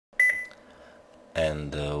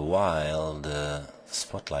and while the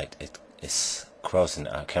spotlight is crossing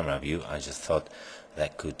our camera view, I just thought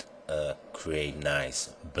that could create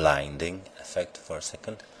nice blinding effect for a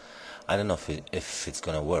second. I don't know if it's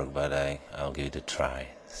gonna work, but I'll give it a try.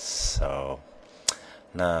 So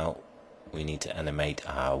now we need to animate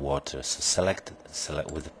our water. So select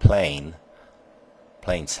with the plane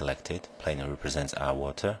selected. Plane represents our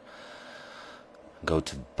water. Go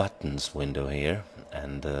to buttons window here,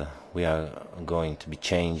 and we are going to be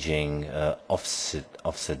changing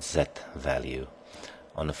offset Z value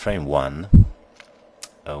on the frame 1.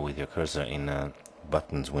 With your cursor in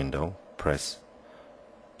buttons window, press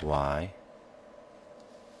Y.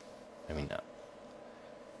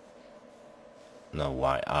 No,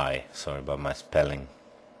 Y-I, sorry about my spelling.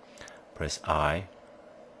 Press I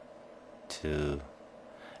to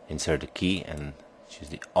insert the key and choose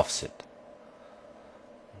the offset.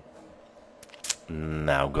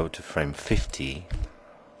 Now go to frame 50.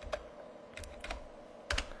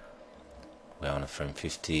 We're on a frame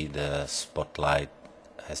 50. The spotlight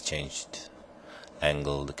has changed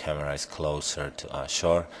angle, the camera is closer to our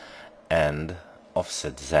shore, and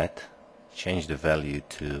offset Z, change the value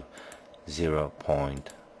to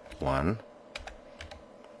 0.1.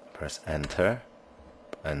 Press enter,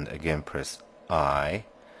 and again press I,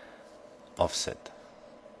 offset.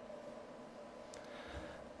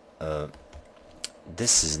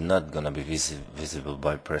 This is not gonna be visible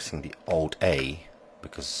by pressing the Alt A,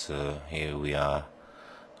 because here we are.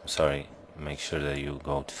 I'm sorry, make sure that you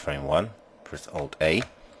go to frame 1, press Alt A,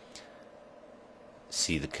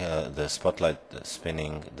 see the spotlight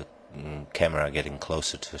spinning, the camera getting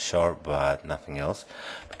closer to the shore, but nothing else,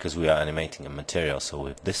 because we are animating a material. So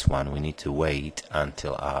with this one we need to wait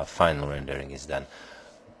until our final rendering is done,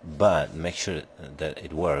 but make sure that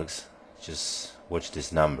it works. Just watch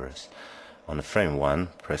these numbers. On the frame 1,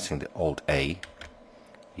 pressing the Alt A,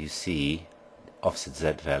 you see the offset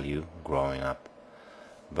Z value growing up,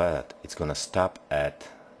 but it's gonna stop at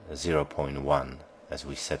 0.1 as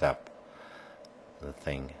we set up the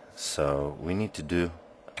thing. So we need to do,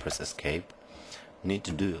 press escape, we need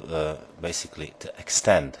to do basically to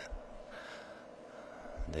extend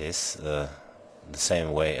this the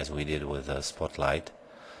same way as we did with the spotlight.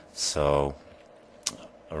 So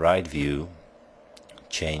right view,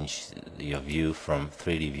 change your view from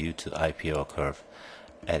 3D view to IPO curve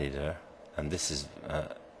editor, and this is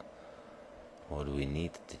what we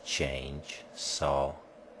need to change. So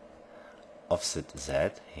offset Z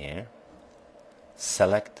here,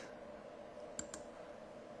 select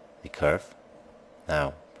the curve.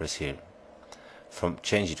 Now press here,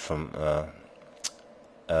 change it from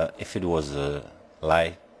if it was a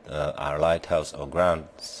our lighthouse or ground,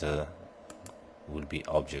 would be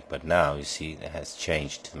object, but now you see it has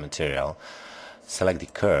changed to material. Select the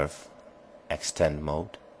curve, extend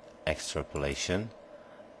mode, extrapolation,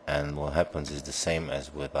 and what happens is the same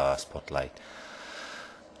as with our spotlight.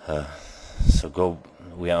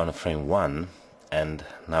 We are on a frame 1, and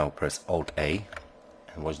now press Alt A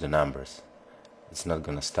and watch the numbers. It's not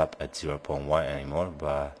gonna stop at 0.1 anymore,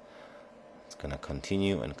 but it's gonna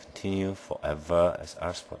continue and continue forever as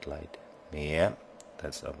our spotlight. Yeah,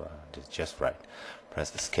 that's just right.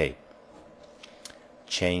 Press escape.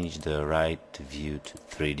 Change the right view to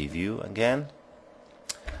 3D view again.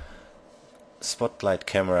 Spotlight,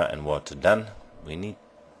 camera and water done. We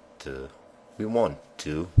want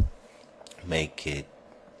to make it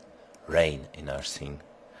rain in our scene.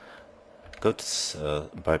 Go to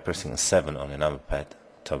by pressing 7 on your number pad,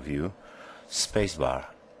 top view, spacebar,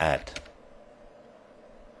 add.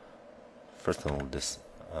 First of all, this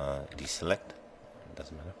deselect,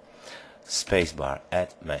 doesn't matter. Spacebar,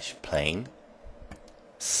 add mesh plane,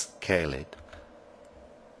 scale it,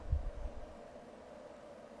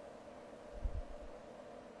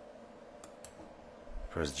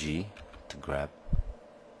 press G to grab.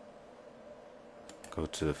 Go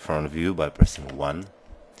to the front view by pressing 1,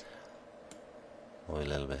 go a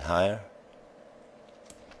little bit higher,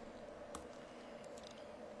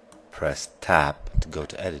 press tab to go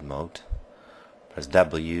to edit mode, press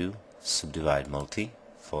W, subdivide multi.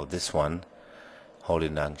 For this one,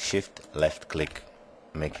 holding down shift, left click,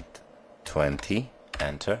 make it 20,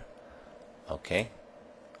 enter, okay,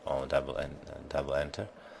 or double enter.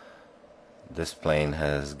 This plane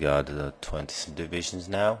has got 20 subdivisions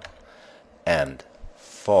now, and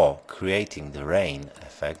for creating the rain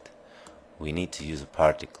effect we need to use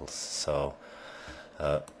particles. So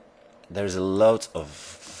there's a lot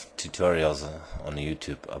of tutorials on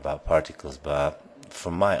YouTube about particles, but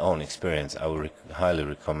from my own experience I would highly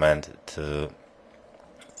recommend to,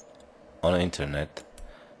 on the internet,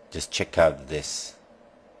 just check out this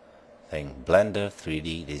thing, Blender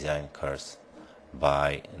 3D Design course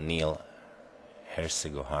by Neil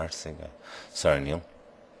Hersigo. Sorry, Neil,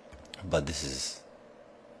 but this is,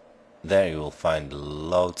 there you will find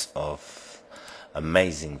loads of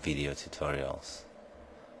amazing video tutorials,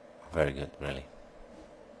 very good, really.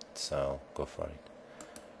 So go for it,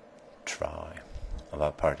 try.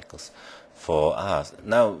 About particles for us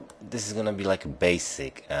now, this is gonna be like a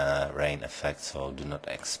basic rain effect, so do not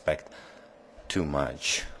expect too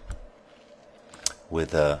much.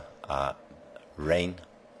 With a rain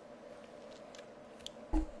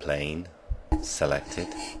plane selected,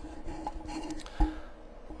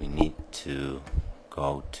 we need to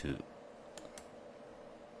go to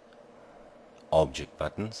object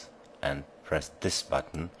buttons and press this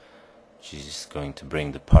button, which is going to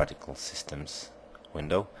bring the particle systems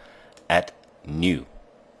window. Add new,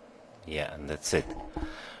 yeah, and that's it.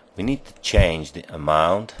 We need to change the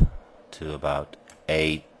amount to about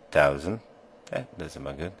 8,000. That's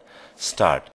about good. Start